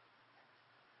rope.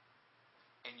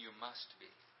 And you must be.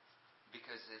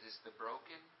 Because it is the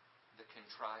broken, the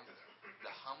contrite,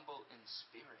 the humble in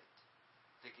spirit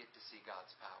that get to see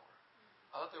God's power.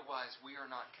 Otherwise, we are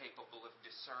not capable of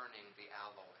discerning the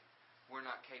alloy. We're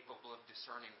not capable of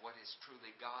discerning what is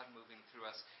truly God moving through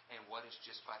us and what is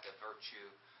just by the virtue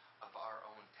of our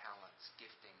own talents,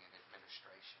 gifting, and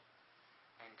administration.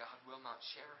 And God will not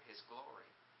share His glory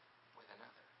with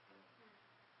another.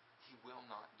 He will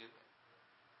not do it.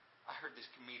 I heard this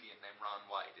comedian named Ron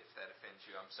White. If that offends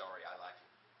you, I'm sorry, I like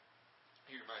him.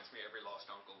 He reminds me of every lost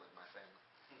uncle in my family.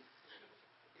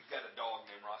 He's got a dog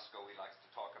named Roscoe he likes to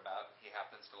talk about. He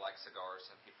happens to like cigars,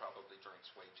 and he probably drinks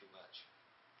way too much.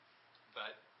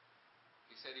 But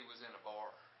he said he was in a bar,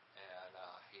 and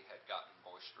he had gotten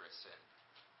boisterous, and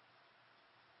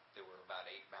there were about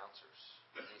 8 bouncers.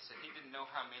 And he said he didn't know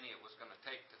how many it was going to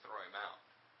take to throw him out,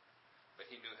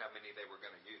 but he knew how many they were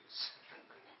going to use.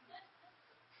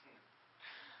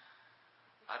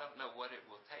 I don't know what it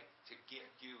will take to get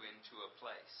you into a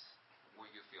place where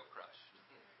you feel crushed.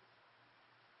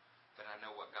 But I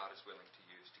know what God is willing to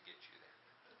use to get you there.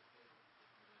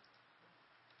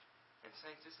 And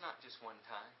saints, it's not just one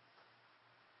time.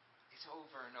 It's It's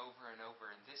over and over and over.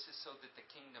 And this is so that the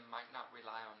kingdom might not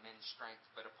rely on men's strength,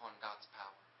 but upon God's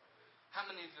power. How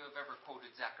many of you have ever quoted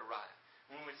Zechariah?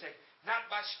 When we say, not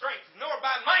by strength, nor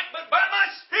by might, but by my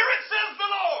Spirit, says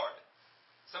the Lord.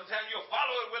 Sometimes you'll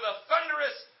follow it with a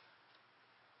thunderous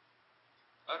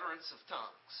utterance of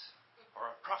tongues, or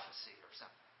a prophecy or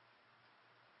something.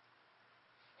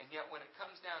 And yet when it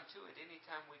comes down to it,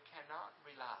 anytime we cannot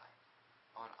rely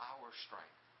on our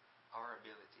strength, our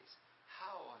abilities,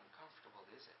 how uncomfortable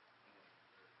is it?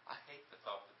 I hate the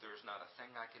thought that there's not a thing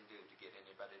I can do to get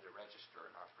anybody to register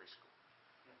in our preschool.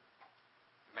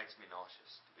 It makes me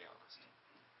nauseous, to be honest.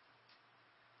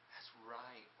 That's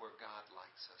right where God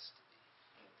likes us to be.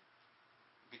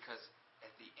 Because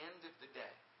at the end of the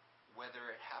day, whether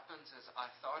it happens as I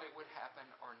thought it would happen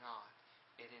or not,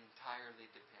 it entirely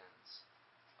depends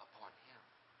upon Him.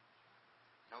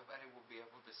 Nobody will be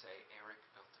able to say, Eric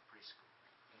built a preschool.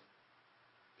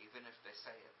 Even if they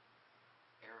say it,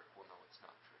 Eric will know it's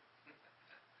not true.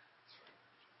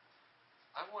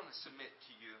 I want to submit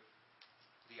to you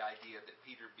the idea that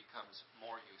Peter becomes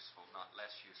more useful, not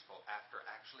less useful, after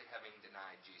actually having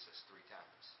denied Jesus 3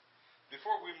 times.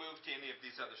 Before we move to any of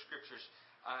these other scriptures,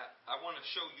 I want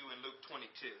to show you in Luke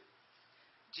 22.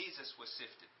 Jesus was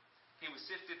sifted. He was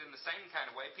sifted in the same kind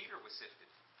of way Peter was sifted.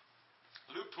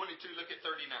 Luke 22, look at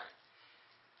 39.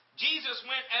 Jesus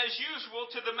went as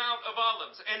usual to the Mount of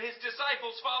Olives, and his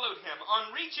disciples followed him.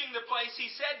 On reaching the place,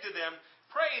 he said to them,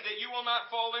 "Pray that you will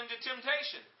not fall into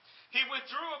temptation." He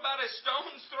withdrew about a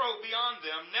stone's throw beyond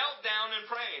them, knelt down and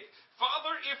prayed,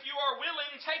 "Father, if you are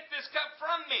willing, take this cup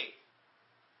from me.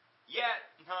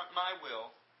 Yet not my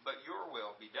will, but your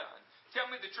will be done." Tell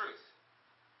me the truth.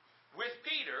 With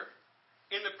Peter,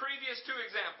 in the previous 2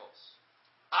 examples,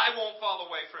 I won't fall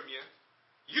away from you.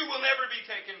 You will never be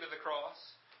taken to the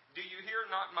cross. Do you hear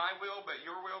not my will, but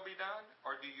your will be done?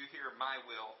 Or do you hear my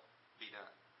will be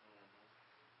done?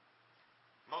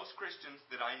 Most Christians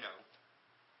that I know,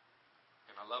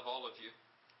 and I love all of you,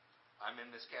 I'm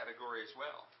in this category as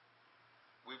well.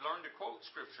 We've learned to quote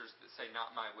scriptures that say,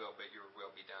 not my will, but your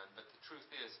will be done. But the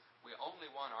truth is, we only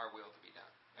want our will to be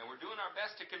done. And we're doing our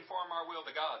best to conform our will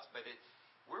to God's, but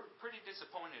we're pretty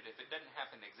disappointed if it doesn't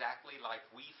happen exactly like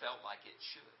we felt like it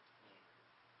should.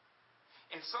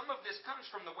 And some of this comes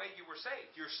from the way you were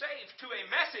saved. You're saved to a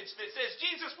message that says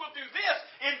Jesus will do this,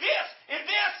 and this, and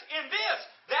this, and this.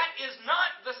 That is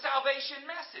not the salvation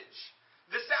message.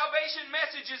 The salvation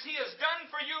message is He has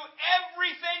done for you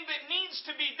everything that needs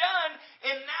to be done,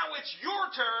 and now it's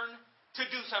your turn to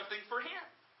do something for Him.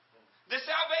 The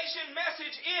salvation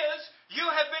message is you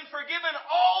have been forgiven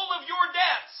all of your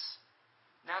debts.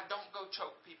 Now don't go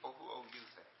choke people who owe you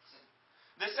things.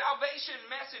 The salvation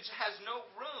message has no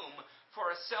room for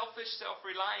a selfish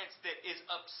self-reliance that is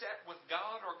upset with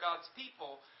God or God's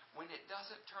people when it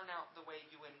doesn't turn out the way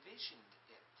you envisioned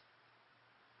it.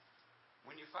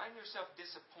 When you find yourself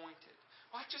disappointed,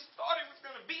 well, I just thought it was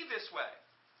going to be this way.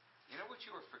 You know what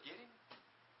you are forgetting?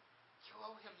 You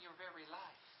owe Him your very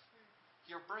life,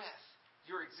 your breath,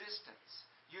 your existence.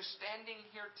 You standing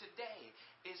here today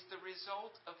is the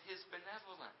result of His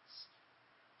benevolence.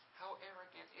 How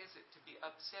arrogant is it to be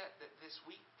upset that this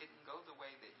week didn't go the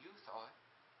way that you thought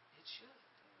it should?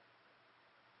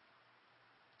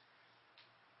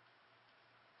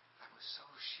 I was so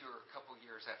sure a couple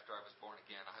years after I was born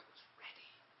again, I was ready.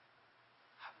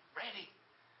 I'm ready.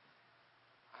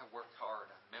 I worked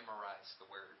hard. I memorized the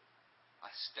Word.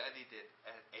 I studied it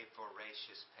at a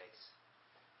voracious pace.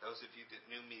 Those of you that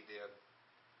knew me then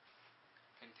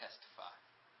can testify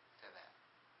to that.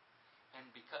 And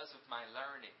because of my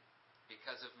learning,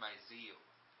 because of my zeal,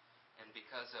 and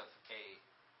because of a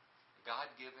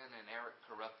God-given and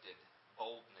Eric-corrupted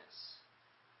boldness,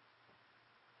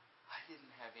 I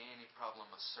didn't have any problem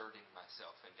asserting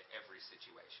myself into every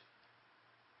situation.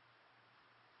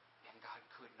 And God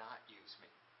could not use me,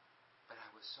 but I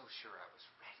was so sure I was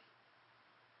ready.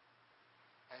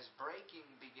 As breaking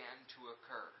began to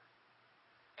occur,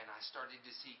 and I started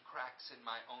to see cracks in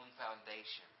my own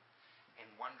foundation, and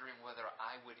wondering whether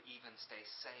I would even stay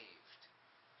saved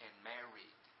and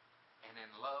married and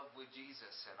in love with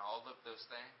Jesus and all of those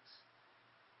things,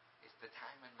 it's the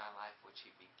time in my life which He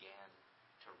began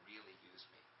to really use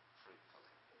me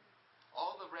fruitfully.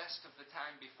 All the rest of the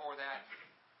time before that,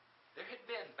 there had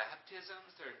been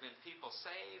baptisms, there had been people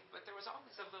saved, but there was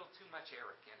always a little too much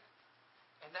Eric in it.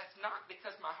 And that's not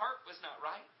because my heart was not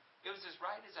right. It was as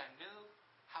right as I knew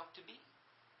how to be.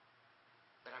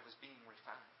 But I was being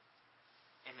refined.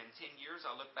 And in 10 years,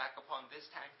 I'll look back upon this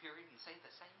time period and say the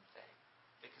same thing,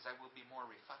 because I will be more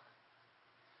refined.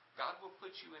 God will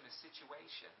put you in a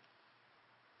situation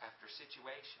after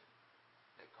situation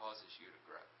that causes you to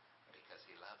grow. because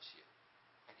He loves you.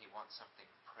 And He wants something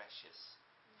precious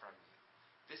from you.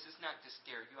 This is not to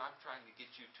scare you. I'm trying to get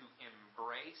you to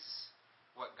embrace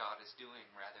what God is doing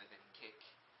rather than kick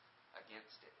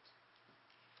against it.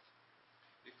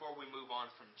 Before we move on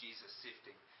from Jesus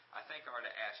sifting, I think I ought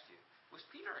to ask you, was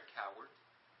Peter a coward?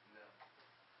 No.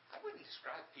 I wouldn't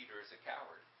describe Peter as a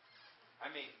coward. I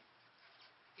mean,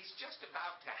 he's just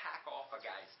about to hack off a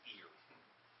guy's ear.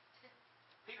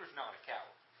 Peter's not a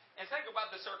coward. And think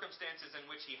about the circumstances in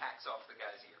which he hacks off the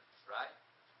guy's ear, right?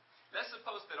 Let's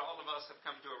suppose that all of us have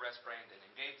come to arrest Brandon,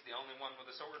 and Gabe's the only one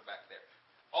with a sword back there.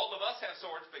 All of us have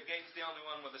swords, but Gabe's the only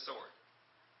one with a sword.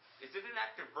 Is it an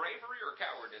act of bravery or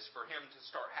cowardice for him to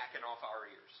start hacking off our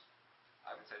ears?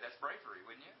 I would say that's bravery,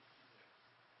 wouldn't you?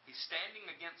 He's standing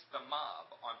against the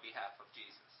mob on behalf of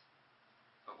Jesus.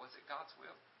 But was it God's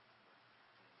will?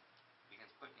 He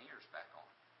begins putting ears back on.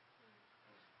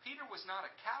 Peter was not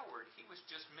a coward. He was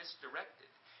just misdirected.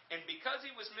 And because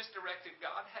he was misdirected,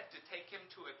 God had to take him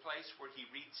to a place where he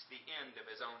reached the end of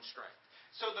his own strength.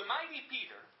 So the mighty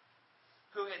Peter,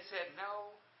 who had said,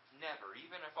 no, never,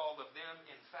 even if all of them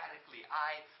emphatically,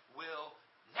 I will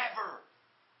never,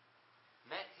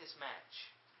 met his match.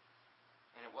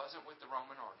 And it wasn't with the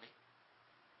Roman army.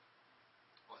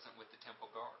 It wasn't with the temple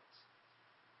guards.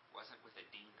 It wasn't with a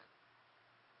demon.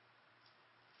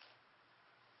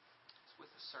 It's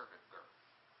with a servant girl.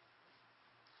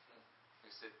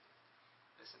 He said,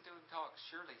 listen to him talk.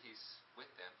 Surely he's with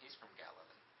them. He's from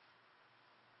Galilee.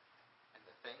 And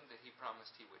the thing that he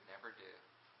promised he would never do,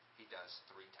 he does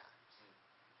 3 times.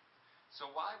 So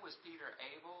why was Peter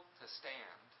able to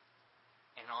stand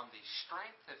and on the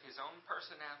strength of his own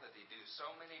personality do so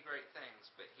many great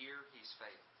things, but here he's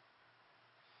failed?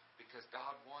 Because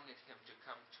God wanted him to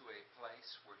come to a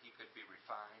place where he could be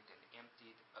refined and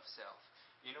emptied of self.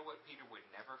 You know what Peter would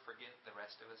never forget the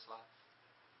rest of his life?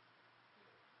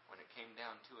 When it came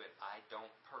down to it, I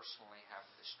don't personally have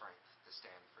the strength to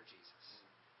stand for Jesus.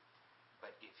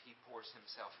 But if he pours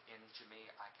himself into me,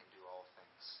 I can do all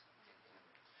things in him.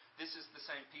 This is the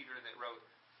same Peter that wrote,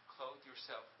 clothe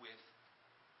yourself with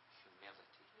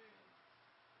humility.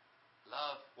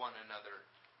 Love one another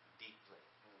deeply,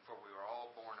 for we were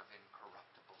all born of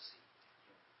incorruptible seed.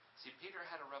 See, Peter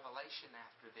had a revelation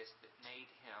after this that made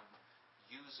him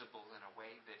usable in a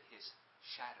way that his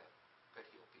shadow could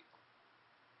heal people.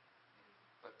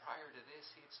 But prior to this,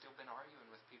 he had still been arguing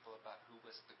with people about who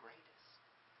was the greatest.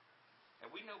 And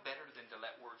we know better than to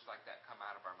let words like that come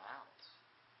out of our mouths.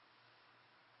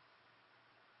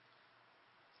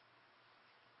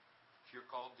 If you're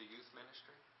called to youth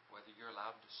ministry, whether you're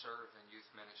allowed to serve in youth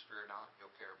ministry or not,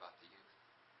 you'll care about the youth.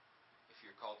 If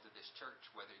you're called to this church,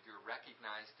 whether you're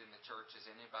recognized in the church as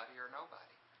anybody or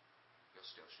nobody, you'll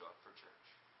still show up for church.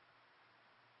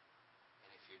 And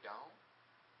if you don't,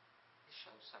 it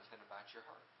shows something about your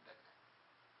heart, doesn't it?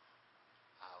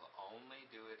 I'll only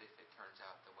do it if it turns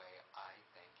out the way I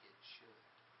think it should.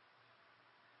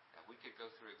 Now, we could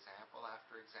go through example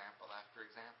after example after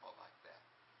example like that.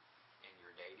 In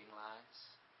your dating lives,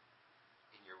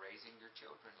 in your raising your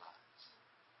children lives.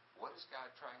 What is God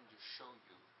trying to show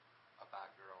you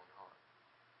about your own heart?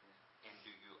 And do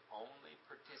you only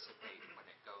participate when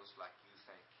it goes like you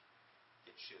think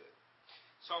it should?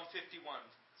 Psalm 51:17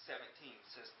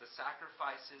 says, the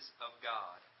sacrifices of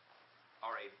God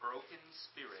are a broken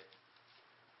spirit,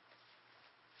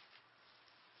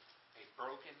 a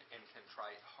broken and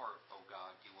contrite heart, O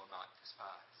God, you will not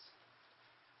despise.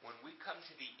 When we come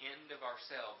to the end of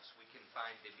ourselves, we can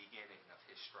find the beginning of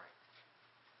His strength.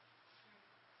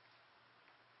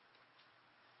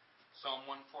 Psalm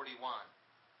 141.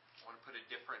 I want to put a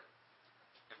different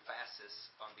emphasis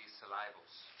on these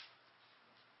syllables.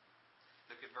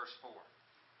 Look at verse 4.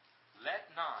 Let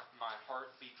not my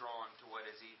heart be drawn to what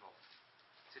is evil,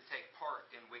 to take part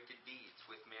in wicked deeds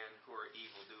with men who are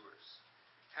evildoers.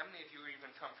 How many of you are even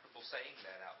comfortable saying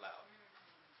that out loud?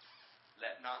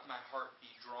 Let not my heart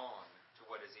be drawn to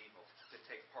what is evil, to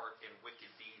take part in wicked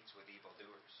deeds with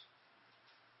evildoers.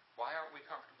 Why aren't we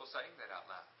comfortable saying that out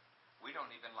loud? We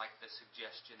don't even like the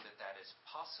suggestion that that is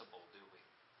possible, do we?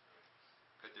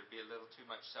 Could there be a little too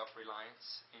much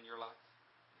self-reliance in your life?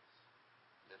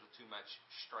 A little too much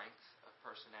strength of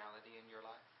personality in your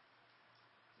life?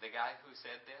 The guy who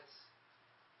said this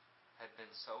had been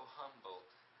so humbled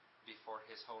before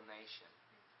his whole nation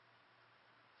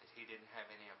that he didn't have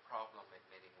any problem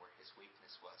admitting where his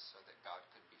weakness was so that God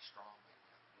could be strong in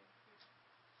him.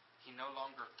 He no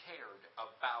longer cared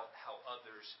about how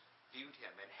others viewed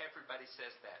him. And everybody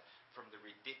says that, from the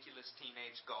ridiculous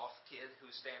teenage goth kid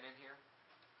who's standing here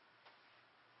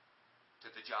to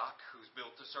the jock who's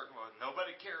built a certain way.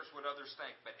 Nobody cares what others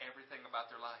think, but everything about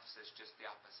their life says just the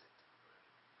opposite.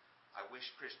 I wish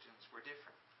Christians were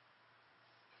different.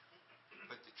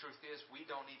 But the truth is, we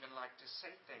don't even like to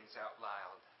say things out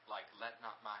loud like, let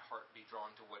not my heart be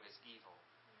drawn to what is evil,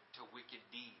 to wicked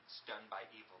deeds done by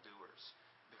evildoers,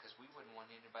 because we wouldn't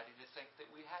want anybody to think that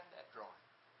we had that drawing.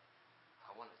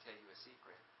 I want to tell you a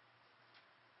secret.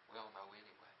 We all know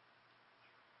anyway.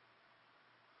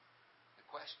 The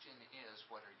question is,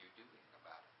 what are you doing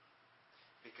about it?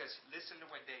 Because listen to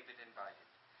what David invited.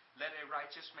 Let a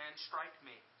righteous man strike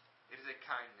me. It is a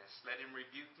kindness. Let him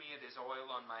rebuke me. It is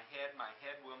oil on my head. My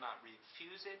head will not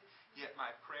refuse it. Yet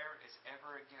my prayer is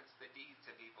ever against the deeds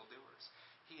of evildoers.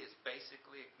 He is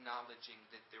basically acknowledging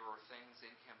that there are things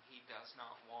in him he does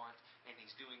not want, and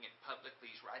he's doing it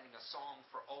publicly. He's writing a song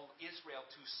for all Israel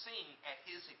to sing at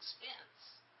his expense.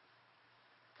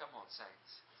 Come on,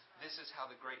 saints. This is how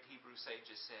the great Hebrew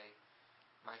sages say,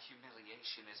 my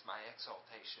humiliation is my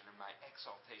exaltation, and my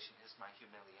exaltation is my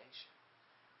humiliation.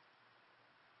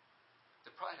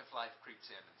 The pride of life creeps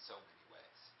in so many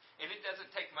ways. And it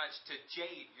doesn't take much to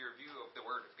jade your view of the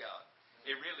Word of God.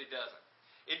 It really doesn't.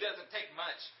 It doesn't take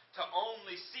much to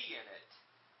only see in it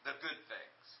the good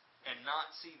things and not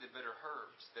see the bitter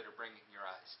herbs that are bringing your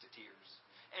eyes to tears.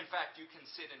 In fact, you can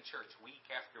sit in church week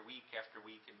after week after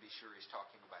week and be sure he's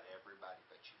talking about everybody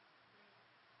but you.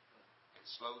 And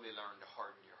slowly learn to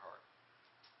harden your heart.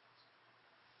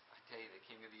 I tell you, the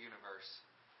King of the universe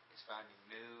is finding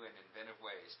new and inventive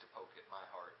ways to poke at my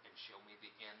heart and show me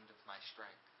the end of my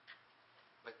strength.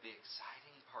 But the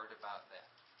exciting part about that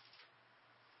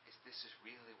is this is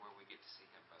really where we get to see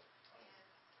him move.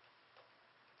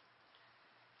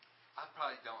 I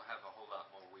probably don't have a whole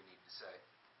lot more we need to say.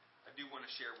 I do want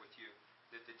to share with you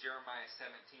that the Jeremiah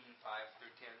 17:5-10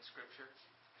 scripture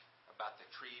about the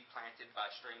tree planted by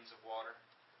streams of water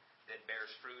that bears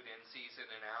fruit in season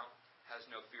and out, has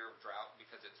no fear of drought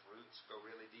because its roots go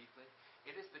really deeply.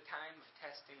 It is the time of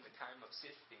testing, the time of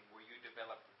sifting, where you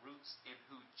develop roots in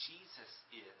who Jesus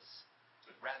is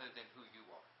rather than who you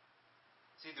are.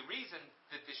 See, the reason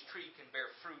that this tree can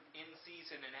bear fruit in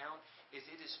season and out is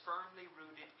it is firmly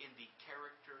rooted in the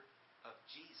character of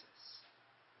Jesus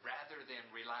rather than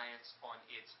reliance on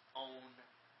its own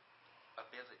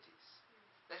abilities.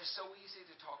 That is so easy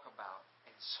to talk about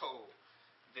and so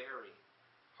very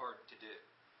hard to do.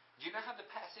 Do you know how the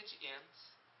passage ends?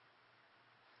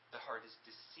 The heart is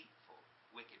deceitful,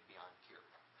 wicked beyond cure.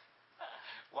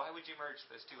 Why would you merge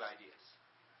those two ideas?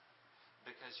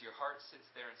 Because your heart sits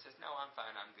there and says, no, I'm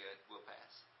fine, I'm good, we'll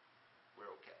pass.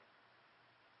 We're okay.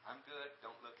 I'm good,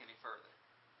 don't look any further.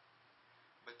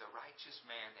 But the righteous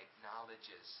man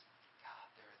acknowledges, God,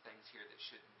 there are things here that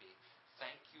shouldn't be.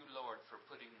 Thank you, Lord, for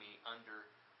putting me under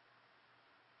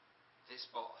this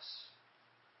boss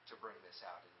to bring this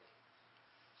out in me.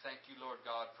 Thank you, Lord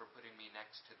God, for putting me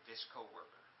next to this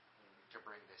coworker to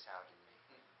bring this out in me.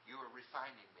 You are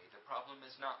refining me. The problem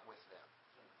is not with them.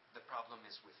 The problem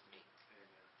is with me.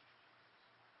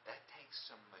 That takes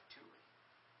some maturity.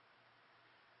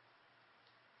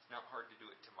 It's not hard to do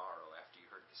it tomorrow after you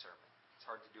heard the sermon. It's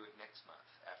hard to do it next month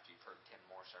after you've heard 10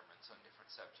 more sermons on different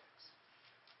subjects.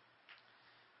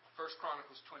 1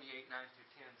 Chronicles 28:9-10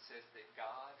 says that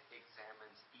God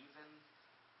examines even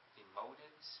the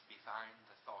motives behind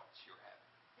the thoughts you're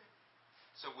having.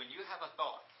 So when you have a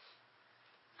thought,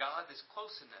 God is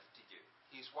close enough to you.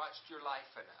 He's watched your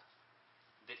life enough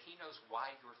that He knows why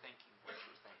you're thinking what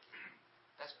you're thinking.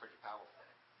 That's pretty powerful.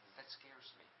 That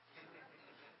scares me.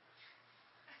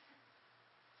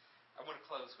 I want to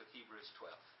close with Hebrews 12.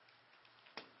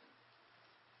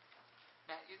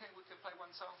 Matt, you think we could play one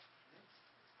song?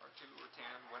 Or 2 or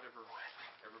 10, whatever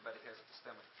everybody has the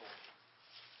stomach for.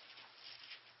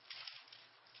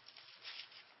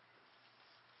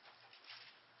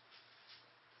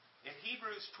 In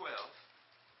Hebrews 12,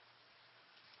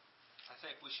 I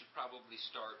think we should probably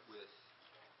start with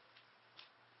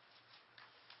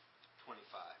 25.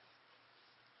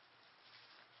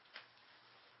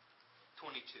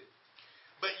 22.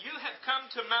 But you have come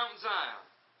to Mount Zion,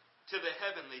 to the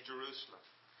heavenly Jerusalem,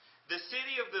 the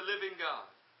city of the living God.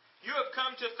 You have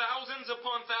come to thousands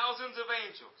upon thousands of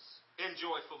angels in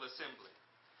joyful assembly,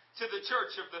 to the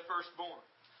church of the firstborn,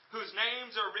 whose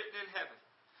names are written in heaven.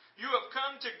 You have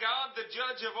come to God, the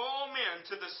judge of all men,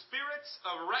 to the spirits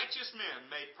of righteous men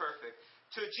made perfect,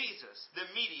 to Jesus, the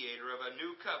mediator of a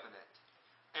new covenant,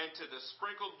 and to the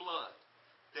sprinkled blood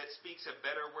that speaks a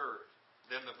better word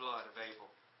than the blood of Abel.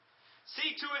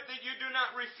 See to it that you do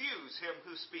not refuse him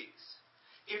who speaks.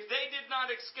 If they did not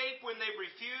escape when they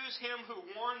refuse him who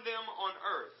warned them on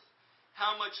earth,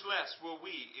 how much less will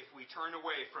we if we turn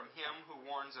away from him who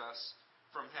warns us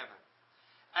from heaven?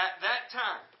 At that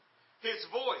time, his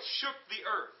voice shook the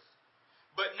earth.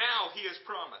 But now he has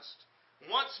promised,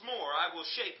 once more I will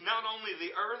shake not only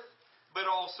the earth, but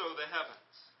also the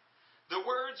heavens. The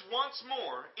words once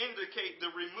more indicate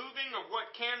the removing of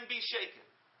what can be shaken,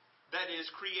 that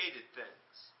is, created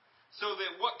things, so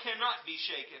that what cannot be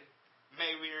shaken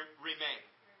may remain.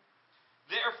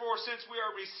 Therefore, since we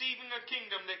are receiving a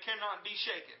kingdom that cannot be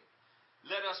shaken,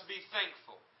 let us be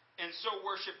thankful and so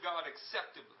worship God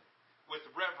acceptably with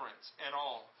reverence and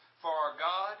awe. For our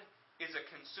God is a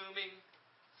consuming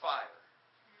fire.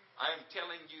 I am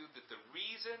telling you that the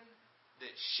reason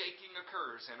that shaking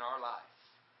occurs in our life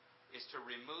is to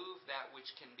remove that which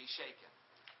can be shaken,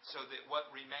 so that what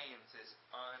remains is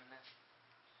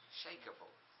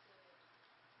unshakable.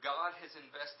 God has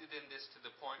invested in this to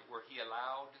the point where He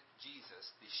allowed Jesus,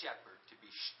 the shepherd, to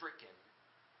be stricken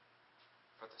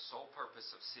for the sole purpose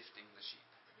of sifting the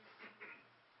sheep.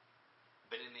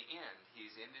 But in the end,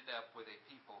 He's ended up with a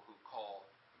people who call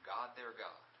God their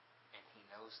God, and He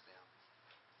knows them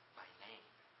by name.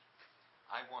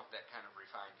 I want that kind of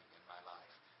refining in my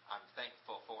life. I'm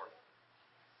thankful for it.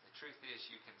 The truth is,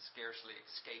 you can scarcely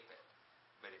escape it.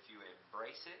 But if you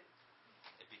embrace it,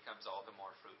 it becomes all the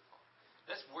more fruitful.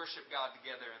 Let's worship God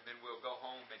together, and then we'll go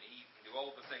home and eat and do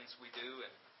all the things we do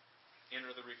and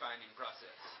enter the refining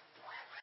process.